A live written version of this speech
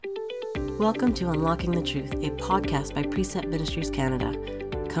Welcome to Unlocking the Truth, a podcast by Precept Ministries Canada.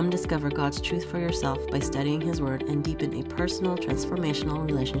 Come discover God's truth for yourself by studying His Word and deepen a personal, transformational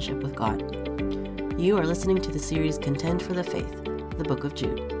relationship with God. You are listening to the series Contend For Faith, the book of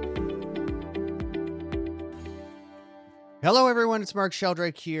Jude. Hello, everyone. It's Mark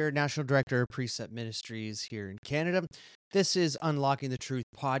Sheldrake here, National Director of Precept Ministries here in Canada. This is Unlocking the Truth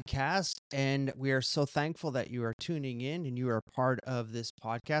podcast, and we are so thankful that you are tuning in and you are part of this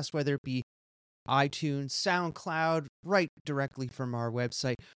podcast, whether it be iTunes, SoundCloud, right directly from our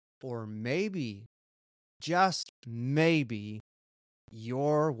website, or maybe, just maybe,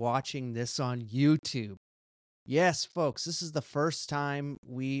 you're watching this on YouTube. Yes, folks, this is the first time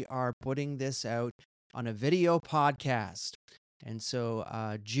we are putting this out on a video podcast. And so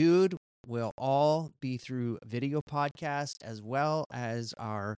Jude will all be through video podcast as well as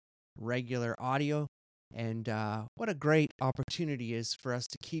our regular audio. And what a great opportunity is for us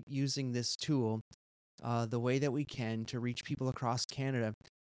to keep using this tool the way that we can to reach people across Canada.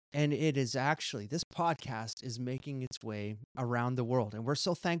 And it is actually, this podcast is making its way around the world. And we're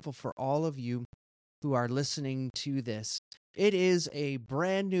so thankful for all of you who are listening to this. It is a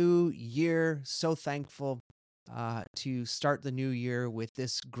brand new year. So thankful to start the new year with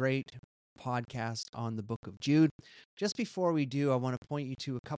this great podcast on the book of Jude. Just before we do, I want to point you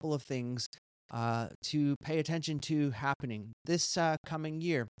to a couple of things to pay attention to happening this coming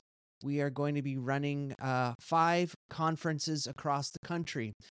year. We are going to be running 5 conferences across the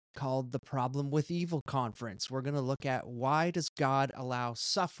country called the Problem with Evil Conference. We're going to look at why does God allow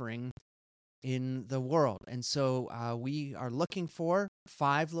suffering in the world. And so we are looking for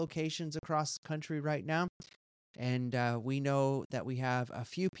 5 locations across the country right now. And we know that we have a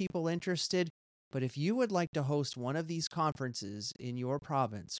few people interested. But if you would like to host one of these conferences in your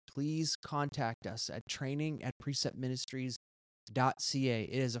province, please contact us at training@preceptministries.ca.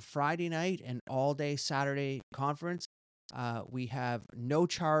 It is a Friday night and all-day Saturday conference. We have no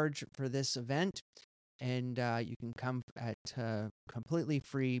charge for this event. And you can come at completely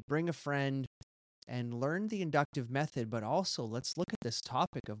free, bring a friend, and learn the inductive method. But also, let's look at this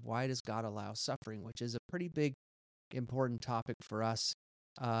topic of why does God allow suffering, which is a pretty big, important topic for us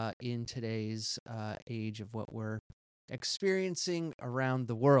in today's age of what we're experiencing around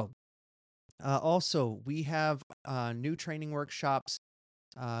the world. Also, we have new training workshops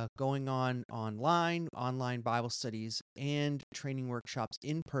going on online Bible studies, and training workshops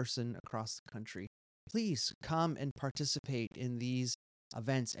in person across the country. Please come and participate in these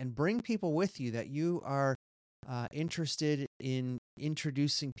events and bring people with you that you are interested in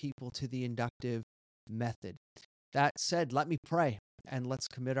introducing people to the inductive method. That said, let me pray and let's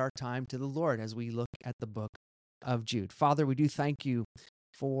commit our time to the Lord as we look at the book of Jude. Father, we do thank you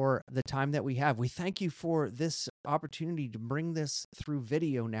for the time that we have. We thank you for this opportunity to bring this through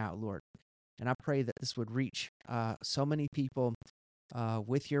video now, Lord. And I pray that this would reach so many people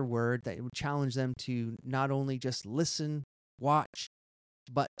with your word, that it would challenge them to not only just listen, watch,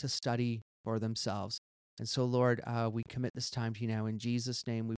 but to study for themselves. And so, Lord, we commit this time to you now. In Jesus'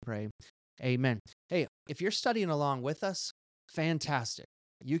 name we pray. Amen. Hey, if you're studying along with us, fantastic.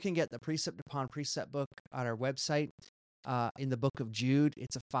 You can get the Precept Upon Precept book at our website in the book of Jude.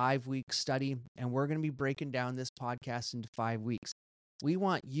 It's a 5-week study, and we're going to be breaking down this podcast into 5 weeks. We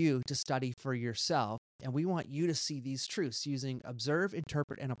want you to study for yourself, and we want you to see these truths using observe,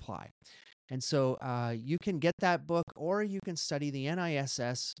 interpret, and apply. And so you can get that book, or you can study the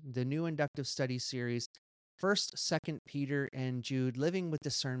NISS, the New Inductive Study Series, 1st, 2nd Peter, and Jude, Living with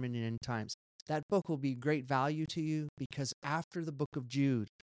Discernment in End Times. That book will be great value to you because after the book of Jude,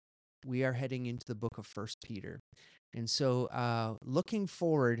 we are heading into the book of 1st Peter. And so looking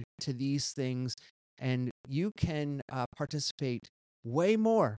forward to these things, and you can participate way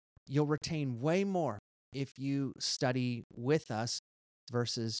more. You'll retain way more if you study with us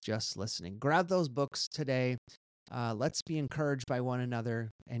versus just listening. Grab those books today. Let's be encouraged by one another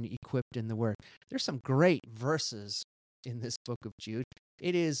and equipped in the Word. There's some great verses in this book of Jude.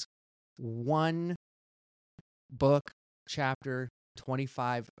 It is one book, chapter,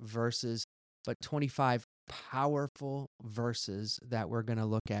 25 verses, but 25 powerful verses that we're going to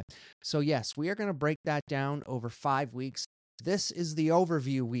look at. So yes, we are going to break that down over 5 weeks. This is the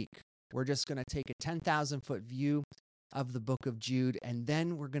overview week. We're just going to take a 10,000-foot view of the book of Jude, and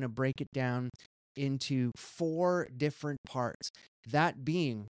then we're going to break it down into 4 different parts. That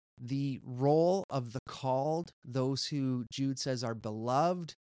being the role of the called, those who Jude says are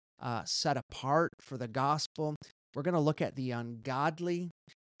beloved, set apart for the gospel. We're going to look at the ungodly.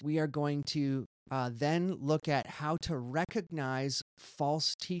 We are going to then look at how to recognize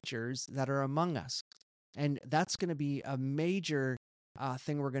false teachers that are among us. And that's going to be a major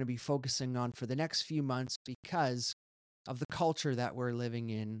thing we're going to be focusing on for the next few months because of the culture that we're living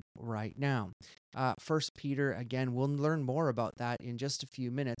in right now. First Peter, again, we'll learn more about that in just a few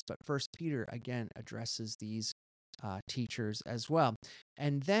minutes, but First Peter, again, addresses these teachers as well.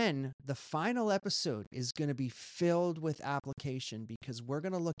 And then the final episode is going to be filled with application because we're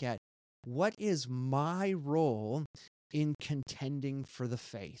going to look at what is my role in contending for the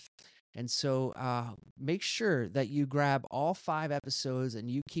faith. And so make sure that you grab all 5 episodes and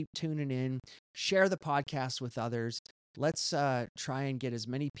you keep tuning in, share the podcast with others. Let's try and get as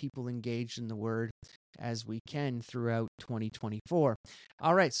many people engaged in the Word as we can throughout 2024.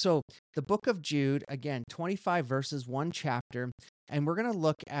 All right, so the book of Jude, again, 25 verses, 1 chapter, and we're going to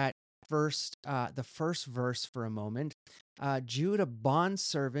look at the first verse for a moment. Jude, a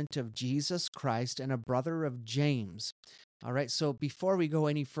bondservant of Jesus Christ and a brother of James. All right, so before we go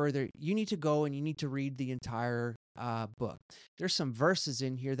any further, you need to go and you need to read the entire book. There's some verses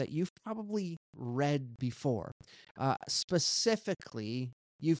in here that you've probably read before. Specifically,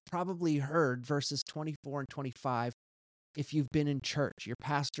 you've probably heard verses 24 and 25 if you've been in church. Your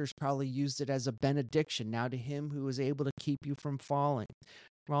pastor's probably used it as a benediction. Now to him who is able to keep you from falling,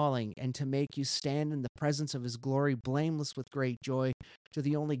 and to make you stand in the presence of his glory blameless with great joy. To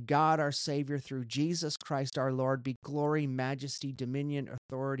the only God, our Savior, through Jesus Christ our Lord, be glory, majesty, dominion,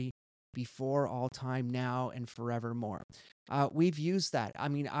 authority before all time, now and forevermore. We've used that. I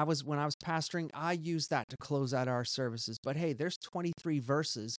mean, when I was pastoring, I used that to close out our services. But hey, there's 23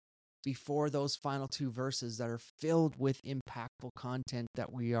 verses before those final 2 verses that are filled with impactful content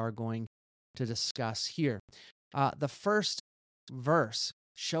that we are going to discuss here. The first verse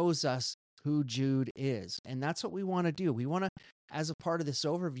shows us who Jude is, and that's what we want to do. We want to, as a part of this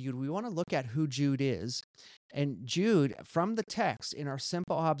overview, we want to look at who Jude is. And Jude, from the text, in our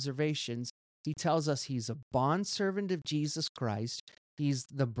simple observations, he tells us he's a bondservant of Jesus Christ. He's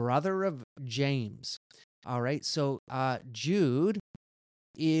the brother of James. All right, so Jude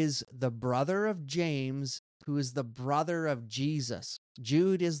is the brother of James, who is the brother of Jesus.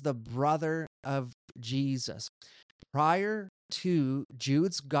 Jude is the brother of Jesus. Prior to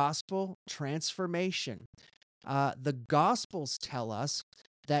Jude's gospel transformation, the Gospels tell us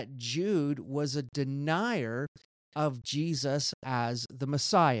that Jude was a denier of Jesus as the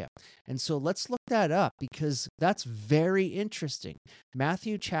Messiah. And so let's look that up because that's very interesting.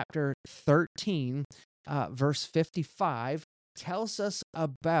 Matthew chapter 13, verse 55 tells us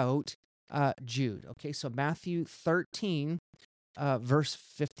about Jude. Okay, so Matthew 13, verse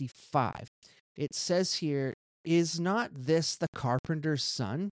 55. It says here, "Is not this the carpenter's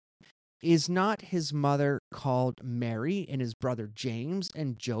son? Is not his mother called Mary, and his brother James,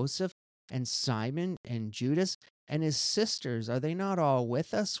 and Joseph, and Simon, and Judas, and his sisters? Are they not all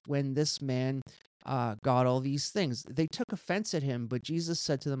with us when this man got all these things?" They took offense at him, but Jesus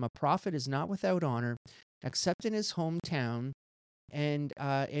said to them, "A prophet is not without honor, except in his hometown and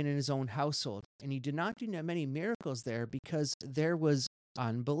in his own household." And he did not do many miracles there because there was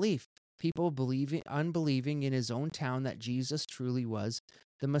unbelief. People unbelieving in his own town that Jesus truly was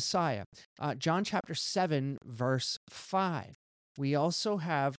the Messiah. John chapter 7, verse 5. We also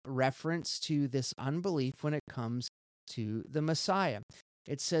have reference to this unbelief when it comes to the Messiah.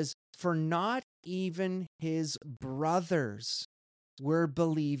 It says, "For not even his brothers were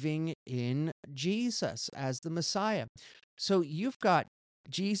believing in Jesus as the Messiah." So you've got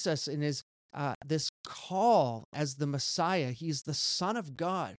Jesus in his this call as the Messiah. He's the Son of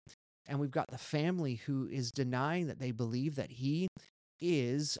God. And we've got the family who is denying that they believe that he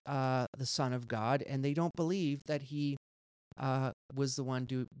is the Son of God, and they don't believe that he was the one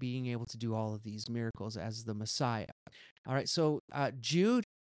being able to do all of these miracles as the Messiah. All right, so Jude,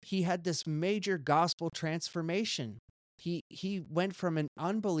 he had this major gospel transformation. He went from an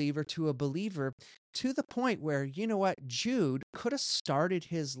unbeliever to a believer to the point where, you know what, Jude could have started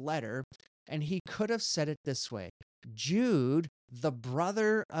his letter and he could have said it this way: Jude, the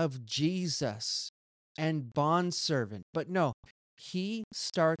brother of Jesus and bondservant. But no, he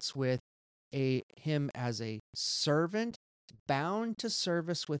starts with him as a servant bound to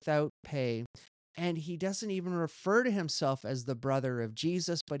service without pay. And he doesn't even refer to himself as the brother of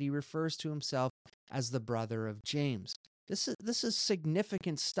Jesus, but he refers to himself as the brother of James. This is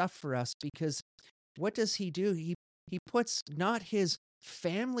significant stuff for us because what does he do? He puts not his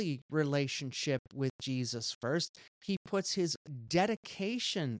family relationship with Jesus first. He puts his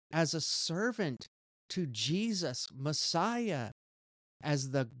dedication as a servant to Jesus, Messiah,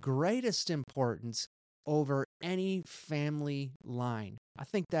 as the greatest importance over any family line. I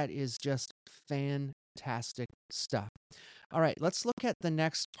think that is just fantastic stuff. All right, let's look at the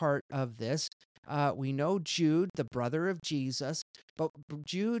next part of this. We know Jude, the brother of Jesus, but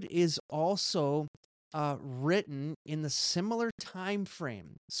Jude is also written in the similar time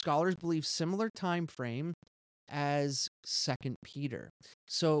frame. Scholars believe similar time frame as Second Peter.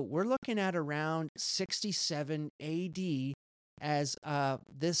 So we're looking at around 67 AD as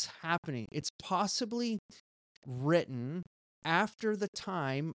this happening. It's possibly written after the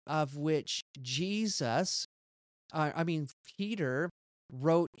time of which Peter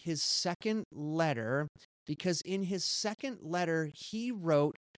wrote his second letter, because in his second letter, he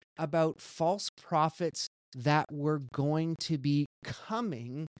wrote about false prophets that were going to be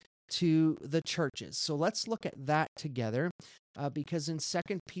coming to the churches. So let's look at that together, because in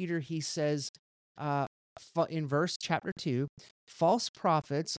Second Peter, he says, in verse chapter 2, false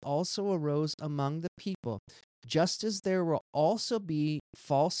prophets also arose among the people, just as there will also be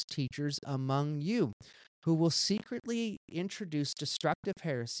false teachers among you, who will secretly introduce destructive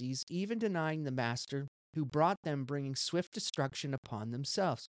heresies, even denying the master who brought them, bringing swift destruction upon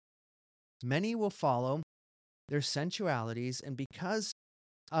themselves. Many will follow their sensualities, and because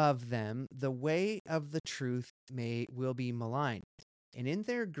of them, the way of the truth will be maligned. And in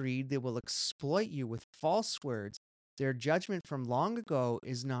their greed, they will exploit you with false words. Their judgment from long ago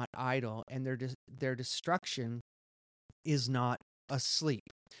is not idle, and their destruction is not asleep.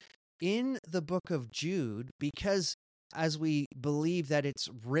 In the book of Jude, because as we believe that it's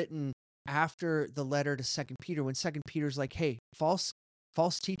written after the letter to Second Peter, when Second Peter's like, hey, false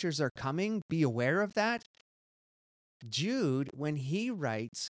teachers are coming, be aware of that. Jude, when he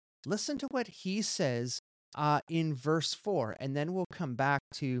writes, listen to what he says in verse 4, and then we'll come back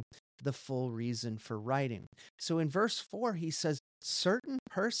to the full reason for writing. So in verse 4, he says, certain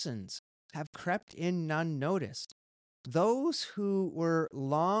persons have crept in unnoticed, those who were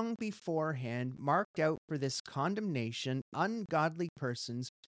long beforehand marked out for this condemnation, ungodly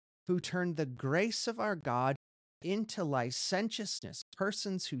persons who turned the grace of our God into licentiousness,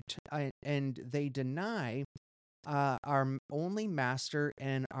 persons who and they deny our only Master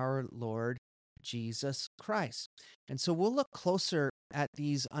and our Lord Jesus Christ. And so we'll look closer at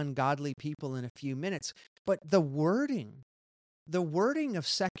these ungodly people in a few minutes, but the wording of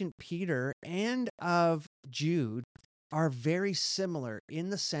Second Peter and of Jude are very similar in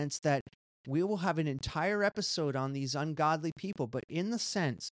the sense that we will have an entire episode on these ungodly people, but in the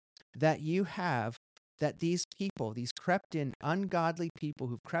sense that you have that these people, these crept in ungodly people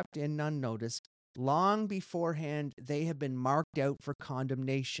who've crept in unnoticed, long beforehand, they have been marked out for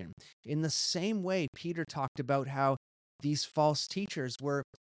condemnation. In the same way, Peter talked about how these false teachers were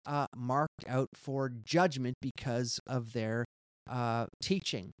marked out for judgment because of their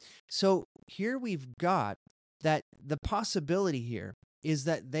teaching. So here we've got that the possibility here is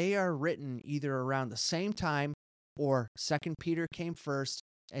that they are written either around the same time, or Second Peter came first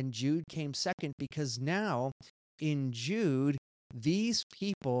and Jude came second, because now in Jude, these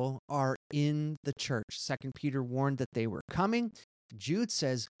people are in the church. Second Peter warned that they were coming. Jude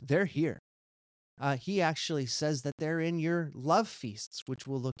says they're here. He actually says that they're in your love feasts, which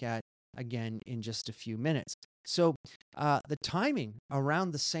we'll look at again in just a few minutes. So the timing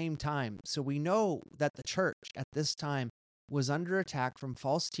around the same time. So we know that the church at this time was under attack from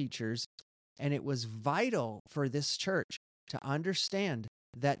false teachers, and it was vital for this church to understand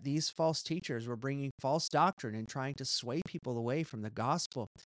that these false teachers were bringing false doctrine and trying to sway people away from the gospel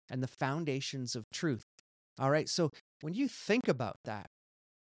and the foundations of truth. All right, so when you think about that,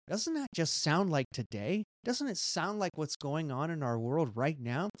 doesn't that just sound like today? Doesn't it sound like what's going on in our world right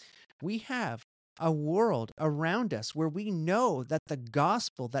now? We have a world around us where we know that the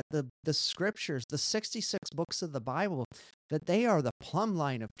gospel, that the scriptures, the 66 books of the Bible, that they are the plumb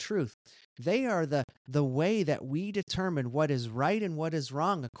line of truth. They are the way that we determine what is right and what is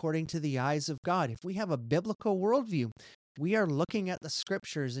wrong according to the eyes of God. If we have a biblical worldview, we are looking at the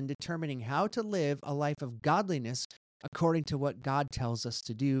scriptures and determining how to live a life of godliness according to what God tells us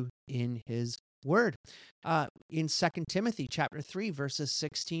to do in His Word. In 2 Timothy chapter 3, verses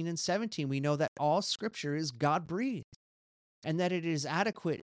 16 and 17, we know that all Scripture is God-breathed and that it is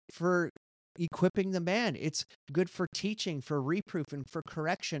adequate for equipping the man. It's good for teaching, for reproof, and for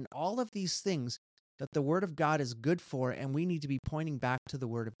correction. All of these things that the Word of God is good for, and we need to be pointing back to the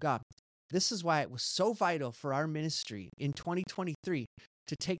Word of God. This is why it was so vital for our ministry in 2023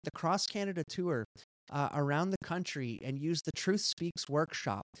 to take the Cross-Canada tour around the country and use the Truth Speaks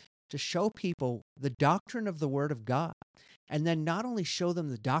workshop to show people the doctrine of the Word of God, and then not only show them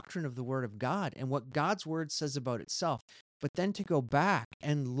the doctrine of the Word of God and what God's Word says about itself, but then to go back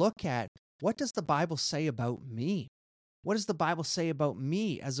and look at, what does the Bible say about me? What does the Bible say about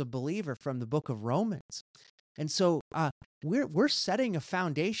me as a believer from the book of Romans? And so we're setting a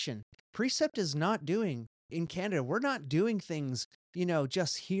foundation Precept is not doing in Canada. We're not doing things,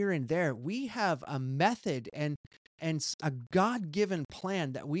 just here and there. We have a method and a God-given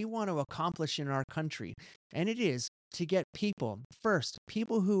plan that we want to accomplish in our country. And it is to get people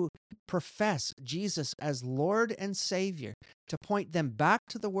who profess Jesus as Lord and Savior, to point them back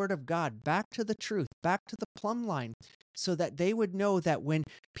to the Word of God, back to the truth, back to the plumb line, so that they would know that when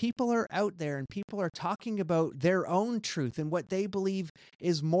people are out there and people are talking about their own truth and what they believe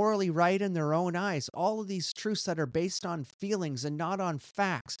is morally right in their own eyes, all of these truths that are based on feelings and not on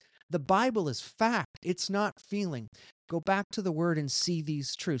facts. The Bible is fact, it's not feeling. Go back to the Word and see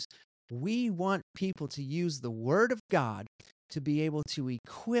these truths. We want people to use the Word of God to be able to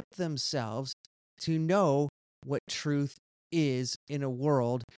equip themselves to know what truth is in a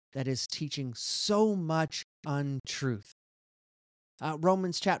world that is teaching so much untruth.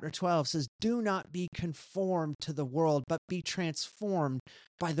 Romans chapter 12 says, "Do not be conformed to the world, but be transformed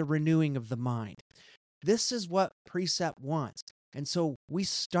by the renewing of the mind." This is what Precept wants. And so we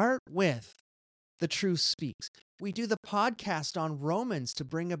start with the truth speaks. We do the podcast on Romans to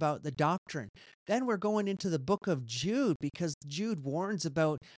bring about the doctrine. Then we're going into the book of Jude because Jude warns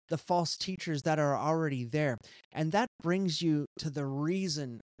about the false teachers that are already there. And that brings you to the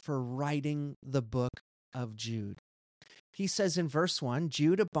reason for writing the book of Jude. He says in verse 1,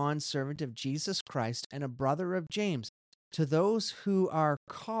 "Jude, a bondservant of Jesus Christ and a brother of James, to those who are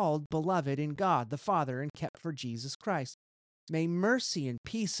called beloved in God the Father and kept for Jesus Christ. May mercy and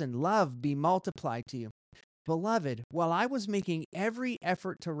peace and love be multiplied to you. Beloved, while I was making every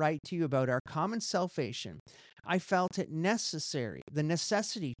effort to write to you about our common salvation, I felt it the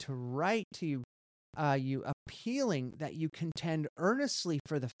necessity to write to you appealing that you contend earnestly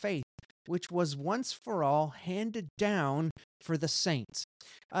for the faith which was once for all handed down for the saints."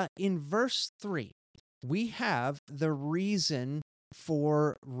 In verse 3, we have the reason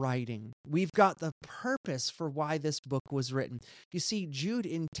for writing. We've got the purpose for why this book was written. You see, Jude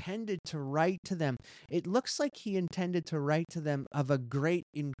intended to write to them. It looks like he intended to write to them of a great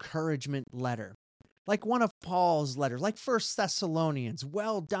encouragement letter. Like one of Paul's letters, like 1 Thessalonians.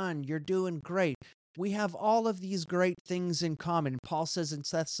 Well done, you're doing great. We have all of these great things in common. Paul says in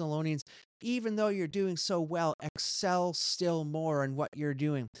Thessalonians, even though you're doing so well, excel still more in what you're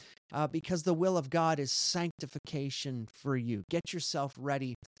doing, because the will of God is sanctification for you. Get yourself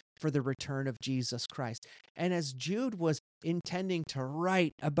ready for the return of Jesus Christ. And as Jude was intending to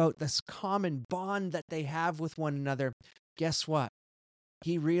write about this common bond that they have with one another, guess what?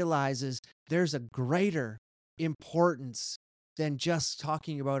 He realizes there's a greater importance than just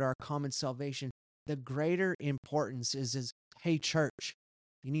talking about our common salvation. The greater importance is, hey, church,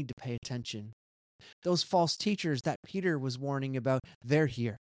 you need to pay attention. Those false teachers that Peter was warning about, they're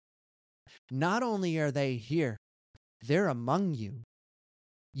here. Not only are they here, they're among you.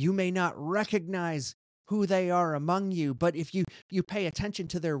 You may not recognize who they are among you, but if you pay attention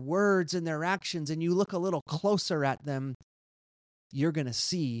to their words and their actions and you look a little closer at them, you're going to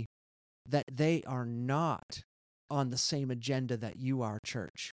see that they are not on the same agenda that you are,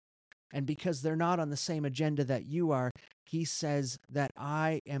 church. And because they're not on the same agenda that you are, he says that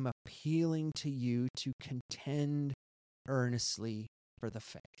I am appealing to you to contend earnestly for the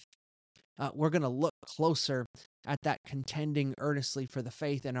faith. We're going to look closer at that contending earnestly for the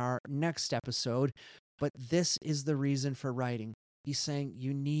faith in our next episode, but this is the reason for writing. He's saying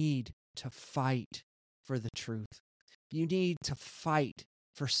you need to fight for the truth. You need to fight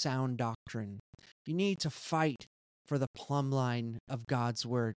for sound doctrine. You need to fight for the plumb line of God's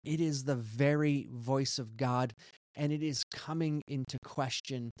word. It is the very voice of God, and it is coming into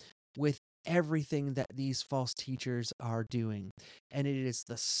question with everything that these false teachers are doing. And it is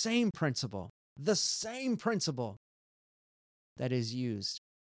the same principle that is used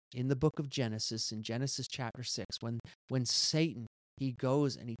in the book of Genesis, in Genesis chapter 6, when Satan, he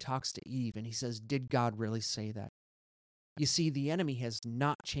goes and he talks to Eve and he says, did God really say that? You see, the enemy has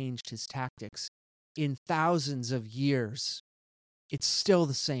not changed his tactics in thousands of years. It's still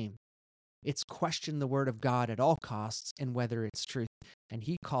the same. It's question the word of God at all costs and whether it's truth. And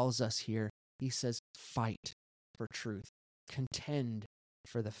he calls us here. He says, fight for truth. Contend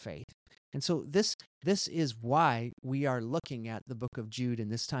for the faith. And so this is why we are looking at the book of Jude in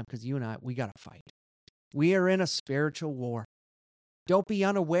this time, because you and I, we got to fight. We are in a spiritual war. Don't be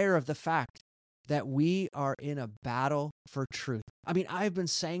unaware of the fact that we are in a battle for truth. I mean, I've been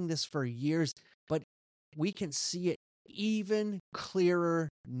saying this for years, but we can see it even clearer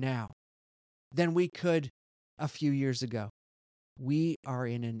now than we could a few years ago. We are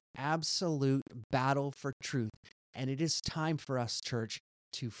in an absolute battle for truth, and it is time for us, church,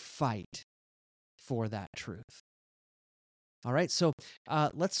 to fight for that truth. All right, so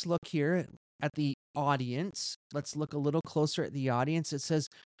let's look here at the audience. Let's look a little closer at the audience. It says,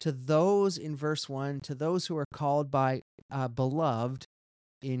 to those in verse 1, to those who are called by beloved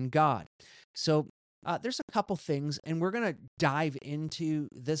in God. So there's a couple things, and we're going to dive into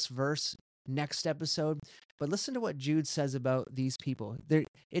this verse next episode. But listen to what Jude says about these people.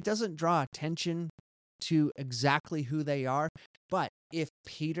 It doesn't draw attention to exactly who they are, but if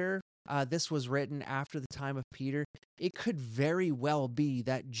Peter, this was written after the time of Peter, it could very well be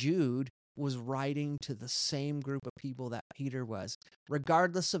that Jude was writing to the same group of people that Peter was.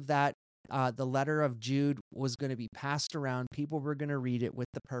 Regardless of that, the letter of Jude was going to be passed around. People were going to read it with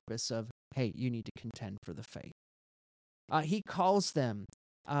the purpose of, hey, you need to contend for the faith. He calls them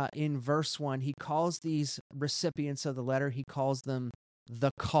in verse 1, he calls these recipients of the letter, he calls them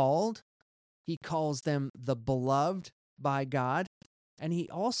the called, he calls them the beloved by God, and he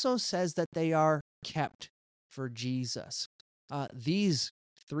also says that they are kept for Jesus. These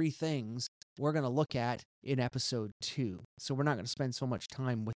three things we're going to look at in episode 2, so we're not going to spend so much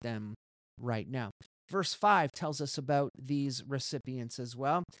time with them right now. Verse 5 tells us about these recipients as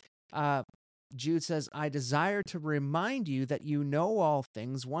well. Jude says, I desire to remind you that you know all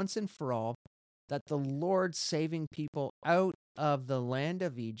things once and for all, that the Lord saving people out of the land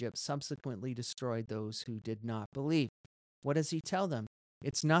of Egypt subsequently destroyed those who did not believe. What does he tell them?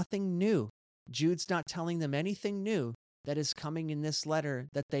 It's nothing new. Jude's not telling them anything new that is coming in this letter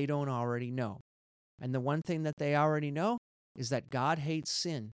that they don't already know. And the one thing that they already know is that God hates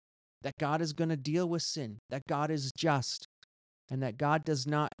sin, that God is going to deal with sin, that God is just, and that God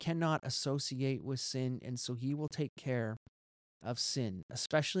cannot associate with sin, and so he will take care of sin,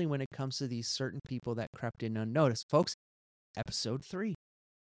 especially when it comes to these certain people that crept in unnoticed. Folks, episode 3,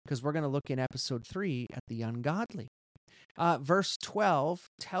 because we're going to look in episode 3 at the ungodly. Verse 12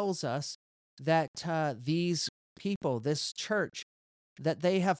 tells us that these people, this church, that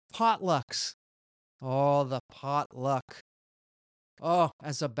they have potlucks. Oh, the potluck. Oh,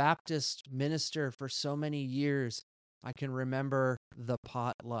 as a Baptist minister for so many years, I can remember the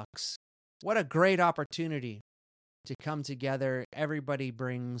potlucks. What a great opportunity to come together. Everybody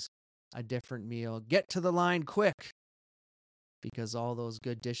brings a different meal. Get to the line quick, because all those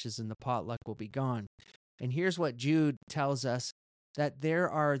good dishes in the potluck will be gone. And here's what Jude tells us, that there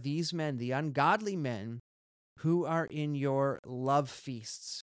are these men, the ungodly men, who are in your love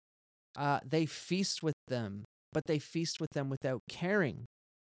feasts. They feast with them, but they feast with them without caring.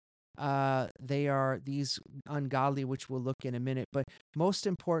 They are these ungodly, which we'll look in a minute. But most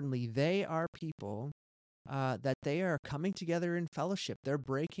importantly, they are people that they are coming together in fellowship. They're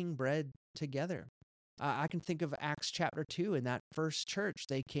breaking bread together. I can think of Acts chapter 2 in that first church.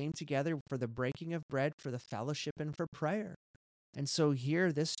 They came together for the breaking of bread, for the fellowship, and for prayer. And so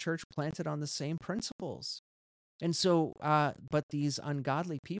here, this church planted on the same principles. And so, but these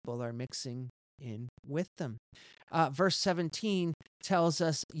ungodly people are mixing in with them. Verse 17 tells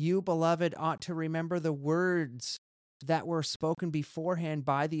us, you, beloved, ought to remember the words that were spoken beforehand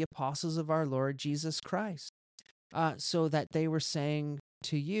by the apostles of our Lord Jesus Christ, so that they were saying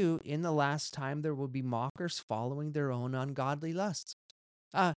to you, in the last time there will be mockers following their own ungodly lusts.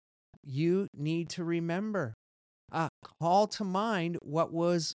 You need to remember. Call to mind what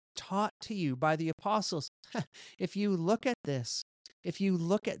was taught to you by the apostles. If you look at this, if you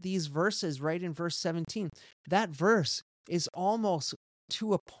look at these verses right in verse 17, that verse is almost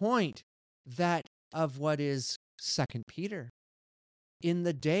to a point that of what is 2 Peter. In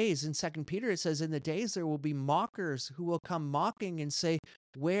the days, in 2 Peter, it says, in the days there will be mockers who will come mocking and say,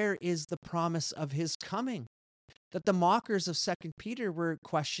 where is the promise of his coming? That the mockers of 2 Peter were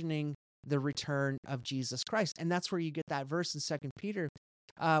questioning the return of Jesus Christ. And that's where you get that verse in 2 Peter,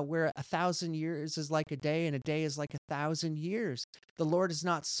 where 1,000 years is like a day and a day is like 1,000 years. The Lord is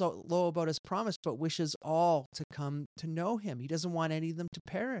not so low about his promise, but wishes all to come to know him. He doesn't want any of them to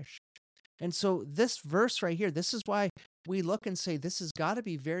perish. And so this verse right here, this is why we look and say this has got to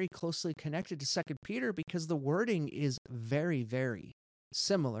be very closely connected to 2 Peter, because the wording is very, very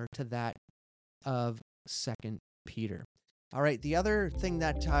similar to that of 2 Peter. All right, the other thing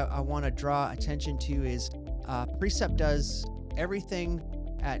that I want to draw attention to is Precept does everything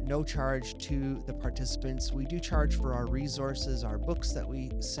at no charge to the participants. We do charge for our resources, our books that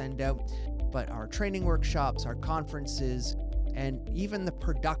we send out, but our training workshops, our conferences, and even the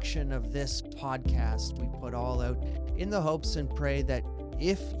production of this podcast, we put all out in the hopes and pray that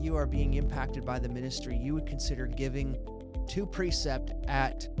if you are being impacted by the ministry, you would consider giving to Precept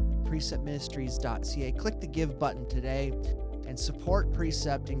at preceptministries.ca. Click the give button today and support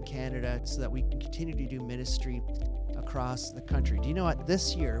Precept in Canada so that we can continue to do ministry across the country. Do you know what?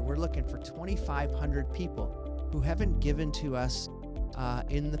 This year, we're looking for 2,500 people who haven't given to us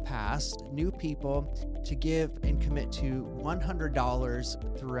in the past, new people, to give and commit to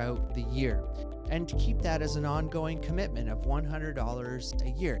 $100 throughout the year, and to keep that as an ongoing commitment of $100 a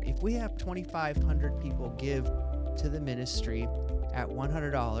year. If we have 2,500 people give to the ministry at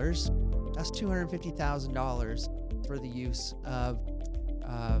 $100, that's $250,000 for the use of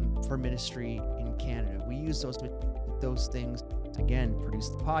for ministry in Canada. We use those things, again, produce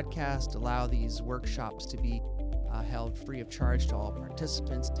the podcast, allow these workshops to be held free of charge to all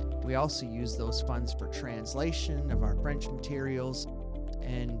participants. We also use those funds for translation of our French materials,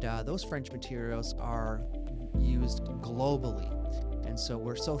 and those French materials are used globally. And so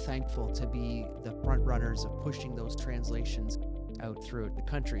we're so thankful to be the front runners of pushing those translations out throughout the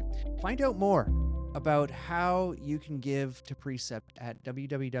country. Find out more about how you can give to Precept at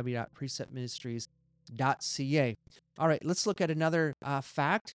www.preceptministries.ca. All right, let's look at another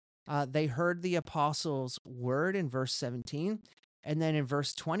fact. They heard the apostles' word in verse 17. And then in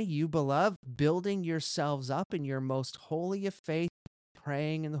verse 20, you beloved, building yourselves up in your most holy of faith,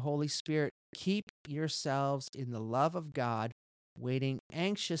 praying in the Holy Spirit, keep yourselves in the love of God, waiting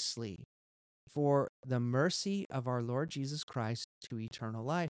anxiously for the mercy of our Lord Jesus Christ to eternal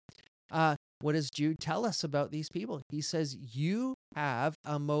life. What does Jude tell us about these people? He says, you have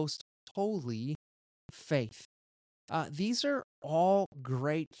a most holy faith. These are all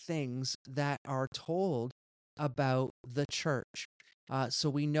great things that are told about the church. So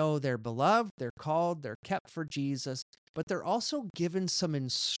we know they're beloved, they're called, they're kept for Jesus, but they're also given some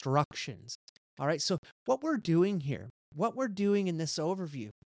instructions. All right, so what we're doing here, what we're doing in this overview,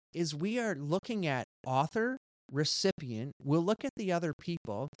 is we are looking at author, recipient, we'll look at the other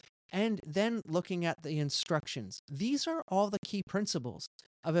people, and then looking at the instructions. These are all the key principles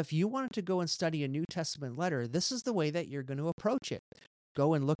of if you wanted to go and study a New Testament letter, this is the way that you're going to approach it.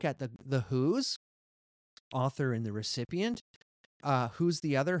 Go and look at the who's, author and the recipient. Who's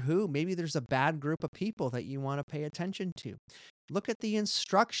the other who? Maybe there's a bad group of people that you want to pay attention to. Look at the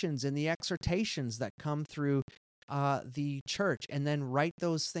instructions and the exhortations that come through the church, and then write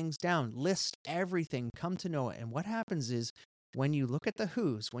those things down. List everything, come to know it. And what happens is when you look at the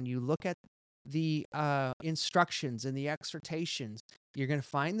who's, when you look at the instructions and the exhortations, you're going to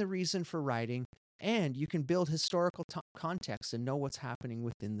find the reason for writing, and you can build historical context and know what's happening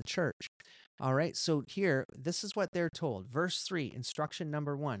within the church. All right, so here, this is what they're told. Verse 3, instruction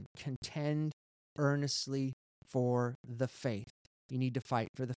number 1, contend earnestly for the faith. You need to fight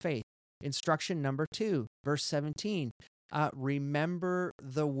for the faith. Instruction number 2, verse 17, remember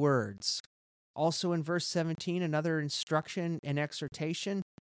the words. Also in verse 17, another instruction and exhortation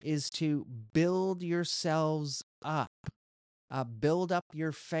is to build yourselves up. Build up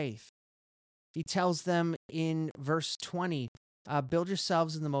your faith. He tells them in verse 20, build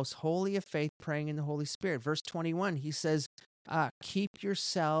yourselves in the most holy of faith, praying in the Holy Spirit. Verse 21, he says, keep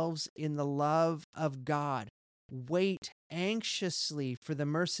yourselves in the love of God. Wait anxiously for the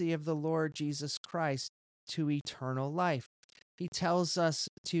mercy of the Lord Jesus Christ to eternal life. He tells us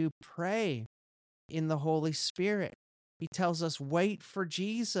to pray in the Holy Spirit. He tells us, wait for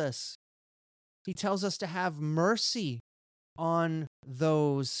Jesus. He tells us to have mercy on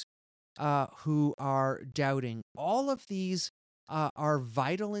those who are doubting. All of these are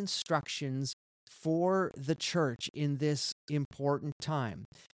vital instructions for the church in this important time.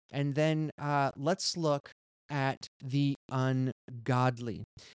 And then let's look at the ungodly.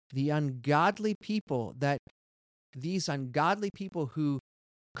 The ungodly people these ungodly people who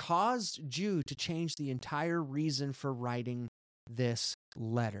caused Jude to change the entire reason for writing this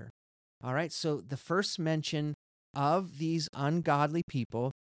letter. All right, so the first mention of these ungodly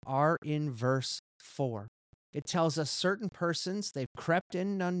people are in verse 4. It tells us certain persons, they've crept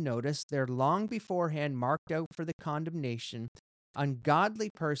in unnoticed, they're long beforehand marked out for the condemnation, ungodly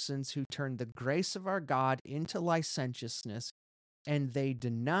persons who turn the grace of our God into licentiousness, and they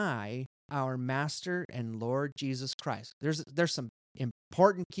deny our Master and Lord Jesus Christ. There's some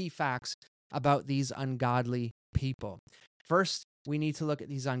important key facts about these ungodly people. First, we need to look at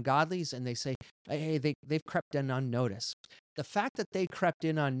these ungodlies, and they say, hey, they've crept in unnoticed. The fact that they crept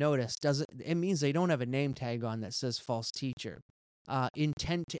in unnoticed it means they don't have a name tag on that says false teacher,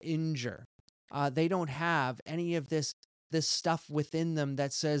 intent to injure. They don't have any of this stuff within them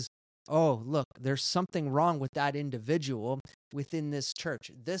that says, oh, look, there's something wrong with that individual within this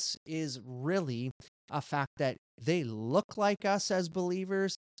church. This is really a fact that they look like us as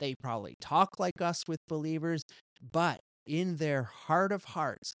believers. They probably talk like us with believers, but in their heart of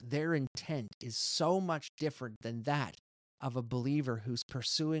hearts, their intent is so much different than that of a believer who's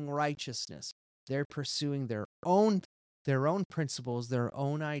pursuing righteousness. They're pursuing their own principles, their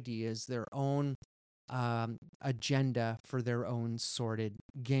own ideas, their own agenda for their own sordid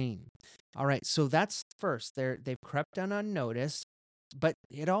gain. All right, so that's first. They've crept in unnoticed, but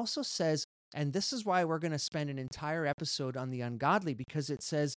it also says, and this is why we're going to spend an entire episode on the ungodly, because it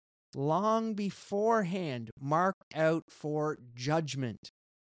says, long beforehand, marked out for judgment.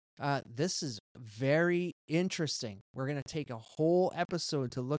 This is very interesting. We're going to take a whole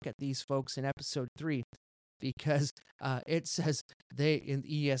episode to look at these folks in episode 3, because it says in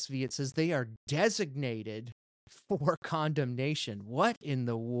ESV, it says they are designated for condemnation. What in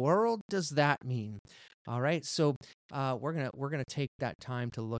the world does that mean? All right, so we're gonna take that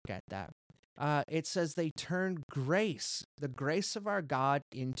time to look at that. It says they turned grace, the grace of our God,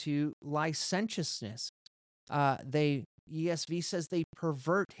 into licentiousness. ESV says they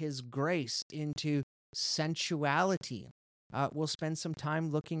pervert His grace into sensuality. We'll spend some time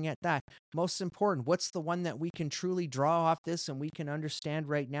looking at that. Most important, what's the one that we can truly draw off this and we can understand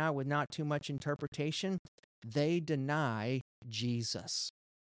right now with not too much interpretation? They deny Jesus.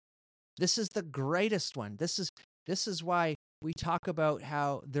 This is the greatest one. This is why we talk about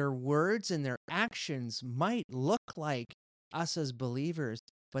how their words and their actions might look like us as believers,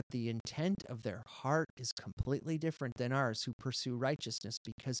 but the intent of their heart is completely different than ours who pursue righteousness,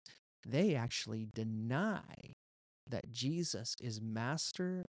 because they actually deny that Jesus is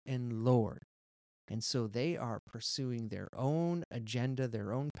Master and Lord. And so they are pursuing their own agenda,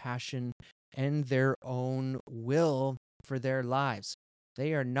 their own passion, and their own will for their lives.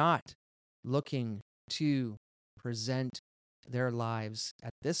 They are not looking to present their lives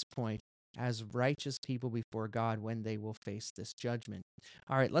at this point as righteous people before God when they will face this judgment.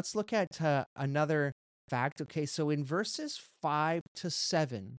 All right, let's look at another fact. Okay, so in verses 5 to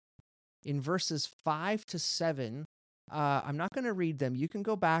 7, I'm not going to read them. You can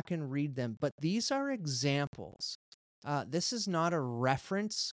go back and read them, but these are examples. This is not a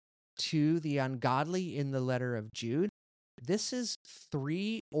reference to the ungodly in the letter of Jude. This is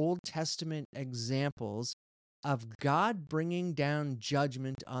 3 Old Testament examples of God bringing down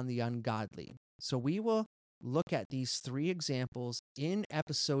judgment on the ungodly. So we will look at these 3 examples in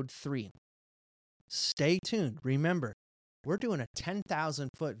episode 3. Stay tuned. Remember, we're doing a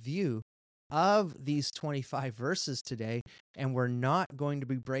 10,000-foot view of these 25 verses today, and we're not going to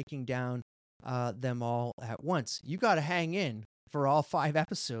be breaking down them all at once. You got to hang in for all 5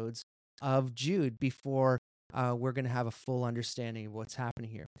 episodes of Jude before we're going to have a full understanding of what's happening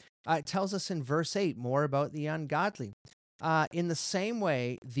here. It tells us in verse 8 more about the ungodly. In the same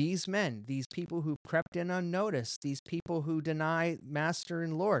way, these men, these people who crept in unnoticed, these people who deny Master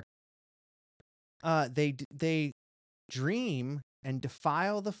and Lord, they dream and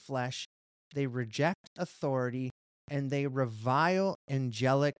defile the flesh, they reject authority, and they revile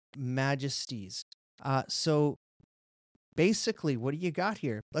angelic majesties. So basically, what do you got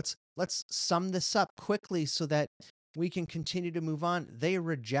here? Let's sum this up quickly so that we can continue to move on. They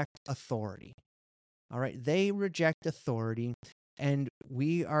reject authority. All right, they reject authority, and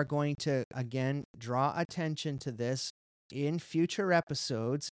we are going to again draw attention to this in future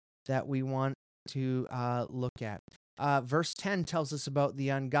episodes that we want to look at. Verse 10 tells us about the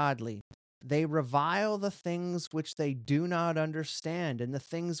ungodly. They revile the things which they do not understand, and the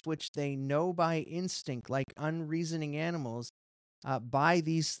things which they know by instinct, like unreasoning animals. By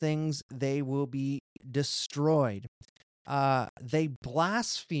these things they will be destroyed. They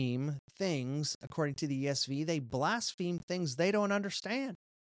blaspheme things, according to the ESV, they blaspheme things they don't understand.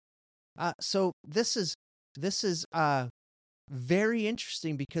 So this is very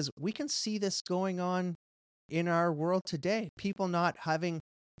interesting, because we can see this going on in our world today. People not having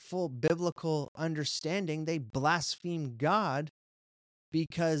full biblical understanding, they blaspheme God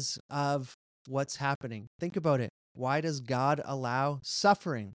because of what's happening. Think about it. Why does God allow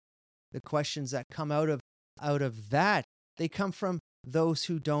suffering? The questions that come out of that, they come from those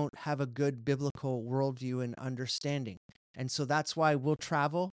who don't have a good biblical worldview and understanding. And so that's why we'll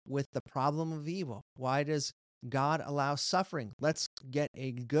travel with the problem of evil. Why does God allow suffering? Let's get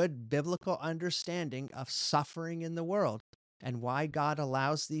a good biblical understanding of suffering in the world and why God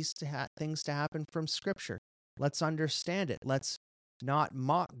allows these things to happen from Scripture. Let's understand it. Let's not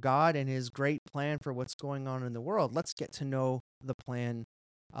mock God and His great plan for what's going on in the world. Let's get to know the plan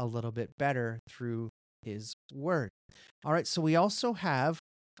a little bit better through His Word. All right, so we also have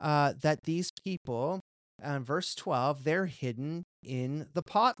that these people, verse 12, they're hidden in the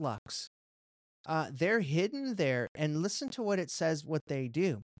potlucks. They're hidden there, and listen to what it says. What they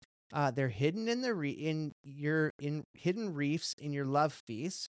do, they're hidden in hidden reefs in your love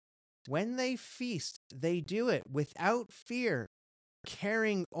feasts. When they feast, they do it without fear,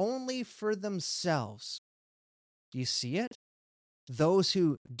 caring only for themselves. Do you see it? those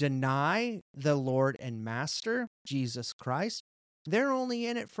who deny the Lord and Master, Jesus Christ, they're only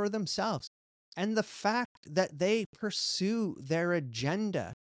in it for themselves. And the fact that they pursue their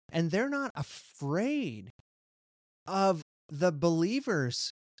agenda and they're not afraid of the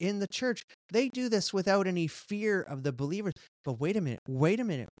believers in the church, they do this without any fear of the believers. But wait a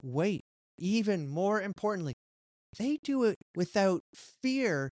minute. Even more importantly, they do it without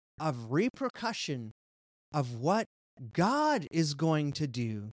fear of repercussion of what God is going to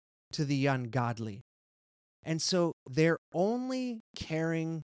do to the ungodly. And so they're only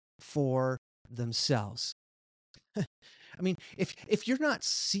caring for themselves. I mean, if you're not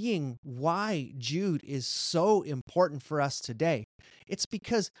seeing why Jude is so important for us today, it's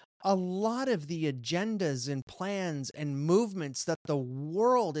because a lot of the agendas and plans and movements that the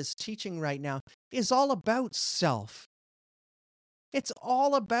world is teaching right now is all about self. It's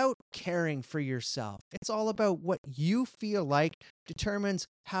all about caring for yourself. It's all about what you feel like determines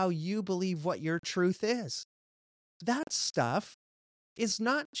how you believe what your truth is. That stuff is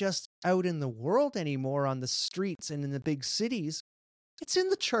not just out in the world anymore on the streets and in the big cities. It's in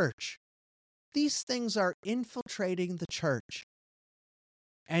the church. These things are infiltrating the church.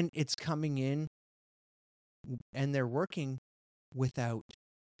 And it's coming in and they're working without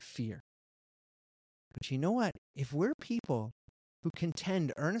fear. But you know what? If we're people who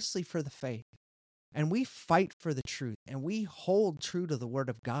contend earnestly for the faith, and we fight for the truth, and we hold true to the Word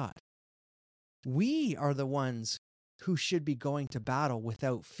of God, we are the ones who should be going to battle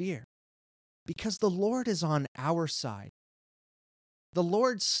without fear, because the Lord is on our side. The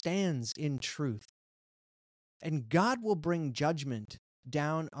Lord stands in truth, and God will bring judgment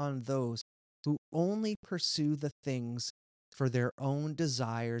down on those who only pursue the things for their own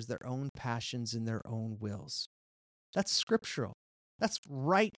desires, their own passions, and their own wills. That's scriptural. That's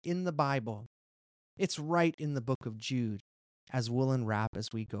right in the Bible. It's right in the book of Jude, as we'll unwrap as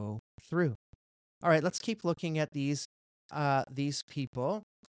we go through. All right, let's keep looking at these people.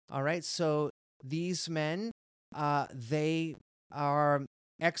 All right, so these men, they are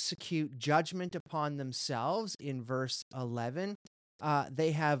execute judgment upon themselves in verse 11.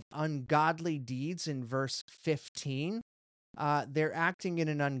 They have ungodly deeds in verse 15. They're acting in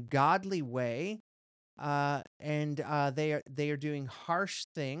an ungodly way, and they are doing harsh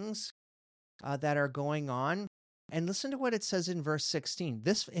things that are going on. And listen to what it says in verse 16.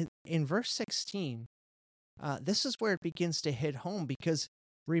 In verse 16, this is where it begins to hit home, because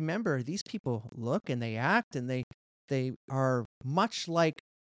remember, these people look and they act and they are much like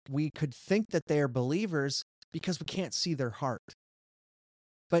we could think that they are believers because we can't see their heart.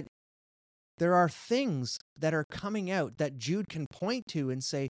 But there are things that are coming out that Jude can point to and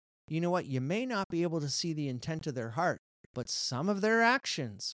say, you know what, you may not be able to see the intent of their heart, but some of their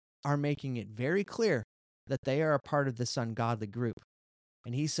actions are making it very clear that they are a part of this ungodly group.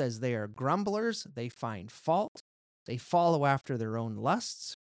 And he says they are grumblers, they find fault, they follow after their own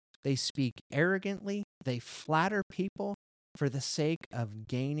lusts, they speak arrogantly, they flatter people for the sake of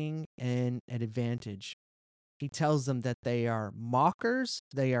gaining an advantage. He tells them that they are mockers,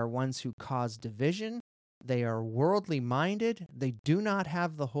 they are ones who cause division, they are worldly minded, they do not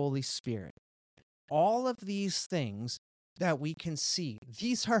have the Holy Spirit. All of these things that we can see,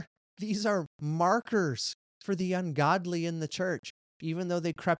 these are markers for the ungodly in the church. Even though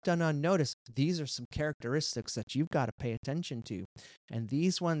they crept on unnoticed, these are some characteristics that you've got to pay attention to. And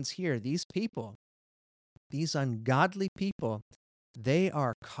these ones here, these people, these ungodly people, they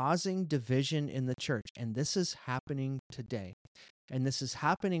are causing division in the church. And this is happening today. And this is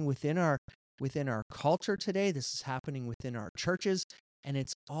happening within our culture today. This is happening within our churches. And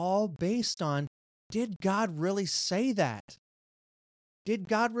it's all based on, did God really say that? Did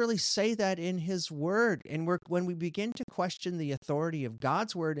God really say that in His Word? And when we begin to question the authority of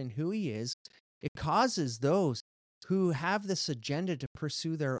God's Word and who He is, it causes those who have this agenda to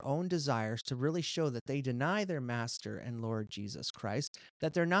pursue their own desires to really show that they deny their Master and Lord Jesus Christ,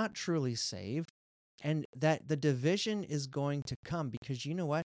 that they're not truly saved, and that the division is going to come because you know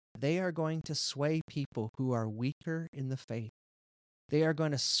what? They are going to sway people who are weaker in the faith. They are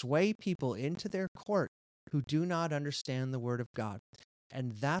going to sway people into their court who do not understand the Word of God.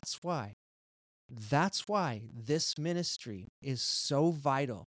 And that's why this ministry is so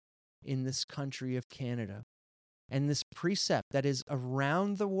vital in this country of Canada. And this precept that is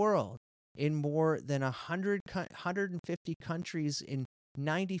around the world in more than 150 countries in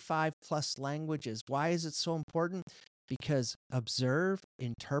 95 plus languages. Why is it so important? Because observe,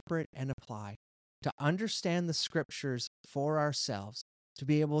 interpret, and apply. To understand the scriptures for ourselves, to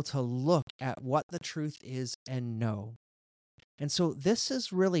be able to look at what the truth is and know. And so this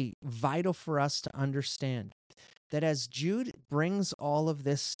is really vital for us to understand. that as Jude brings all of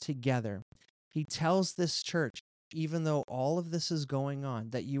this together, he tells this church, even though all of this is going on,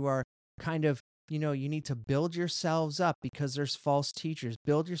 that you are kind of, you need to build yourselves up because there's false teachers.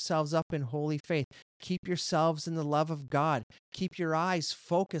 Build yourselves up in holy faith. Keep yourselves in the love of God. Keep your eyes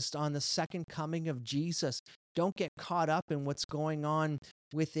focused on the second coming of Jesus. Don't get caught up in what's going on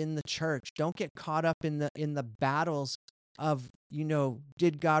within the church. Don't get caught up in the battles of,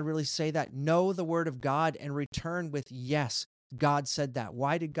 did God really say that? Know the word of God and return with, yes, God said that.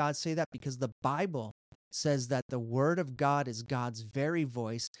 Why did God say that? Because the Bible says that the word of God is God's very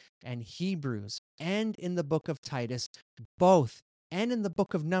voice, and Hebrews and in the book of Titus, both, and in the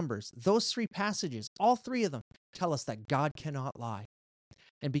book of Numbers, those three passages, all three of them tell us that God cannot lie.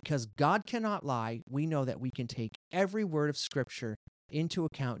 And because God cannot lie, we know that we can take every word of Scripture into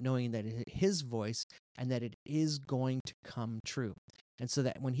account, knowing that it is His voice and that it is going to come true. And so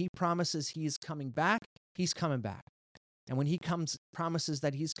that when He promises He is coming back, He's coming back. And when He promises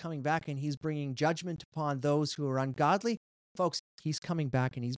that He's coming back and He's bringing judgment upon those who are ungodly, folks, He's coming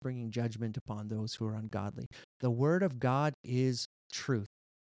back and He's bringing judgment upon those who are ungodly. The Word of God is truth.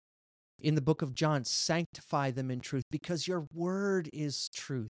 In the book of John, sanctify them in truth because your word is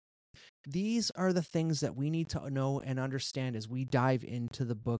truth. These are the things that we need to know and understand as we dive into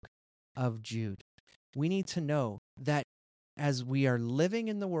the book of Jude. We need to know that as we are living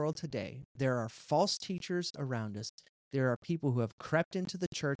in the world today, there are false teachers around us. There are people who have crept into the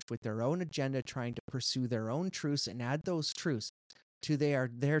church with their own agenda, trying to pursue their own truths and add those truths to they are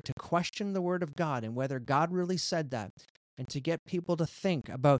there to question the word of God and whether God really said that, and to get people to think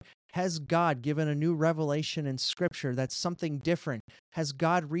about, has God given a new revelation in Scripture that's something different? Has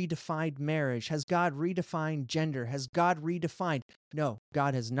God redefined marriage? Has God redefined gender? Has God redefined? No,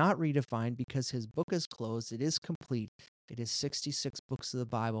 God has not redefined because His book is closed. It is complete. It is 66 books of the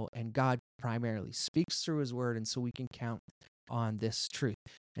Bible, and God primarily speaks through His word, and so we can count on this truth.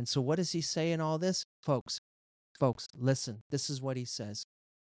 And so what does He say in all this? Folks, listen, this is what He says.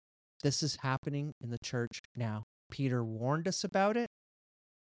 This is happening in the church now. Peter warned us about it.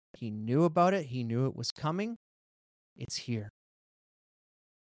 He knew about it. He knew it was coming. It's here.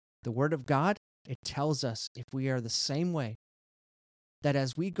 The Word of God, it tells us, if we are the same way, that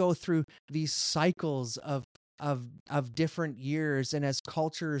as we go through these cycles of different years and as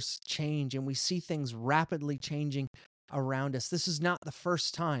cultures change and we see things rapidly changing around us, this is not the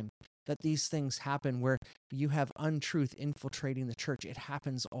first time that these things happen where you have untruth infiltrating the church. It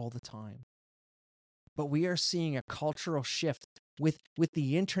happens all the time. But we are seeing a cultural shift with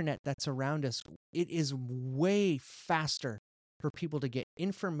the internet that's around us. It is way faster for people to get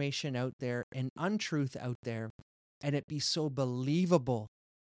information out there and untruth out there, and it be so believable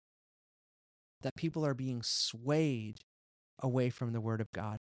that people are being swayed away from the Word of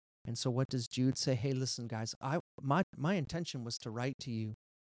God. And so what does Jude say? Hey, listen, guys, my intention was to write to you,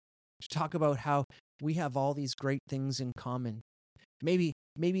 to talk about how we have all these great things in common. Maybe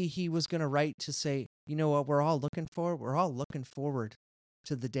he was going to write to say, you know what we're all looking for? We're all looking forward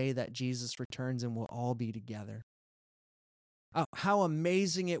to the day that Jesus returns and we'll all be together. How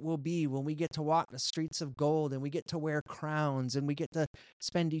amazing it will be when we get to walk the streets of gold and we get to wear crowns and we get to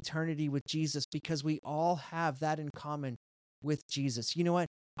spend eternity with Jesus, because we all have that in common with Jesus. You know what?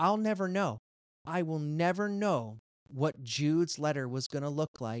 I'll never know. I will never know what Jude's letter was going to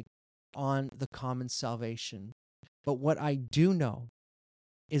look like on the common salvation. But what I do know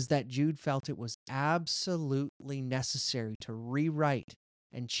is that Jude felt it was absolutely necessary to rewrite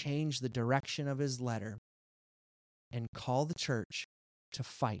and change the direction of his letter and call the church to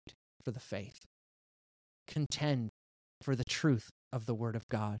fight for the faith, contend for the truth of the Word of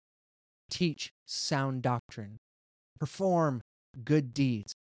God, teach sound doctrine, perform good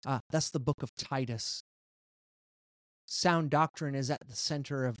deeds. That's the book of Titus. Sound doctrine is at the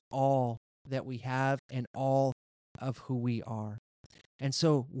center of all that we have and all of who we are. And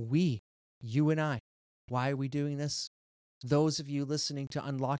so you and I, why are we doing this? Those of you listening to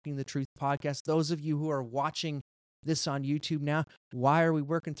Unlocking the Truth podcast, those of you who are watching this on YouTube now, why are we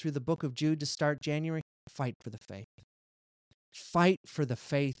working through the book of Jude to start January? Fight for the faith. Fight for the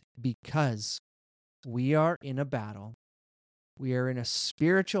faith because we are in a battle. We are in a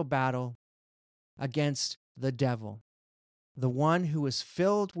spiritual battle against the devil, the one who is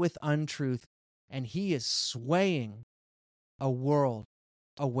filled with untruth, and he is swaying a world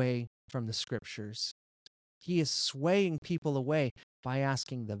away from the Scriptures. He is swaying people away by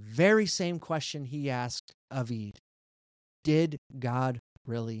asking the very same question he asked of Eve. Did God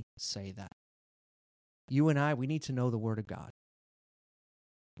really say that? You and I, we need to know the Word of God.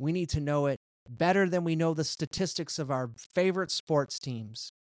 We need to know it better than we know the statistics of our favorite sports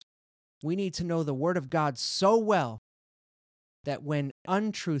teams. We need to know the Word of God so well that when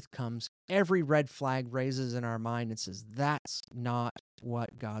untruth comes, every red flag raises in our mind and says, that's not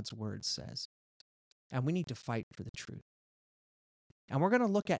what God's Word says. And we need to fight for the truth. And we're going to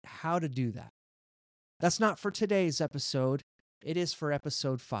look at how to do that. That's not for today's episode. It is for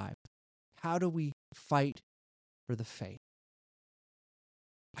episode 5. How do we fight for the faith?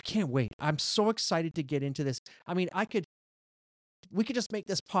 I can't wait. I'm so excited to get into this. I mean, we could just make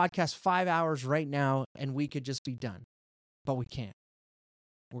this podcast 5 hours right now and we could just be done. But we can't.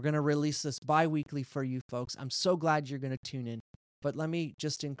 We're going to release this bi-weekly for you folks. I'm so glad you're going to tune in. But let me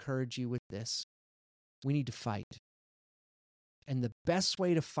just encourage you with this. We need to fight. And the best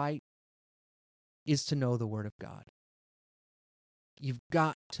way to fight is to know the Word of God. You've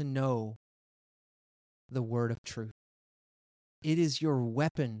got to know the Word of truth. It is your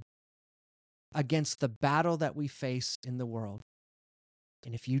weapon against the battle that we face in the world.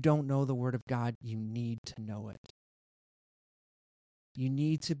 And if you don't know the Word of God, you need to know it. You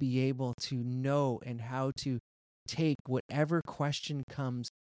need to be able to know and how to take whatever question comes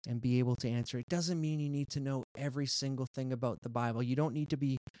and be able to answer. It doesn't mean you need to know every single thing about the Bible. You don't need to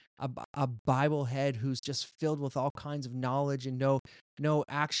be a Bible head who's just filled with all kinds of knowledge and no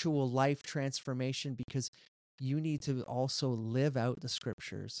actual life transformation, because you need to also live out the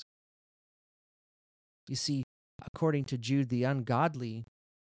Scriptures. You see, according to Jude, the ungodly,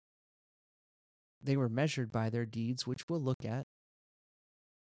 they were measured by their deeds, which we'll look at.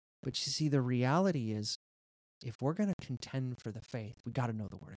 But you see, the reality is, if we're going to contend for the faith, we got to know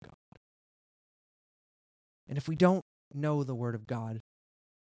the Word of God. And if we don't know the Word of God,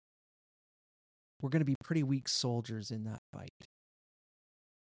 we're going to be pretty weak soldiers in that fight.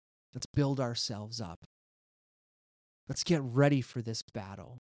 Let's build ourselves up. Let's get ready for this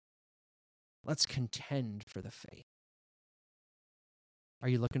battle. Let's contend for the faith. Are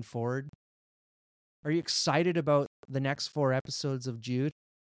you looking forward? Are you excited about the next 4 episodes of Jude?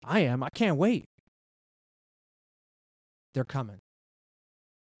 I am. I can't wait. They're coming.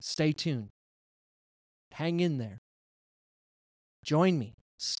 Stay tuned. Hang in there. Join me.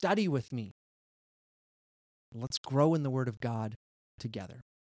 Study with me. Let's grow in the Word of God together.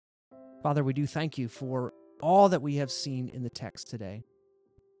 Father, we do thank you for all that we have seen in the text today.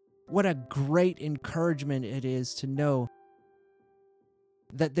 What a great encouragement it is to know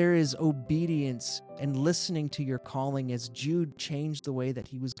that there is obedience and listening to your calling, as Jude changed the way that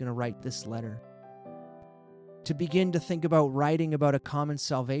he was going to write this letter. To begin to think about writing about a common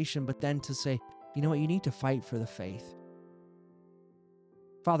salvation, but then to say, you know what, you need to fight for the faith.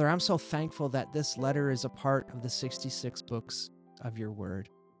 Father, I'm so thankful that this letter is a part of the 66 books of your word,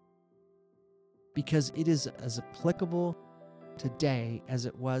 because it is as applicable today as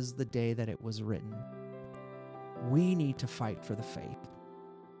it was the day that it was written. We need to fight for the faith.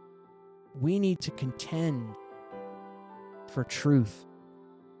 We need to contend for truth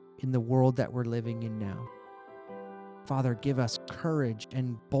in the world that we're living in now. Father, give us courage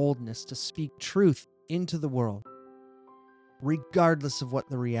and boldness to speak truth into the world, regardless of what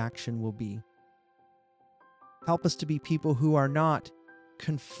the reaction will be. Help us to be people who are not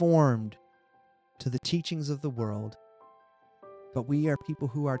conformed to the teachings of the world, but we are people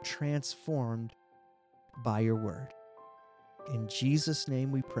who are transformed by your word. In Jesus' name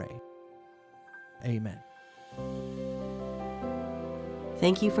we pray. Amen.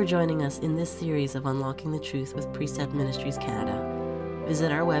 Thank you for joining us in this series of Unlocking the Truth with Precept Ministries Canada.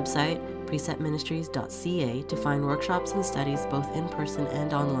 Visit our website, preceptministries.ca, to find workshops and studies both in person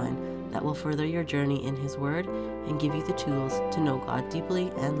and online that will further your journey in His Word and give you the tools to know God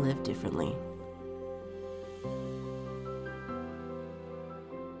deeply and live differently.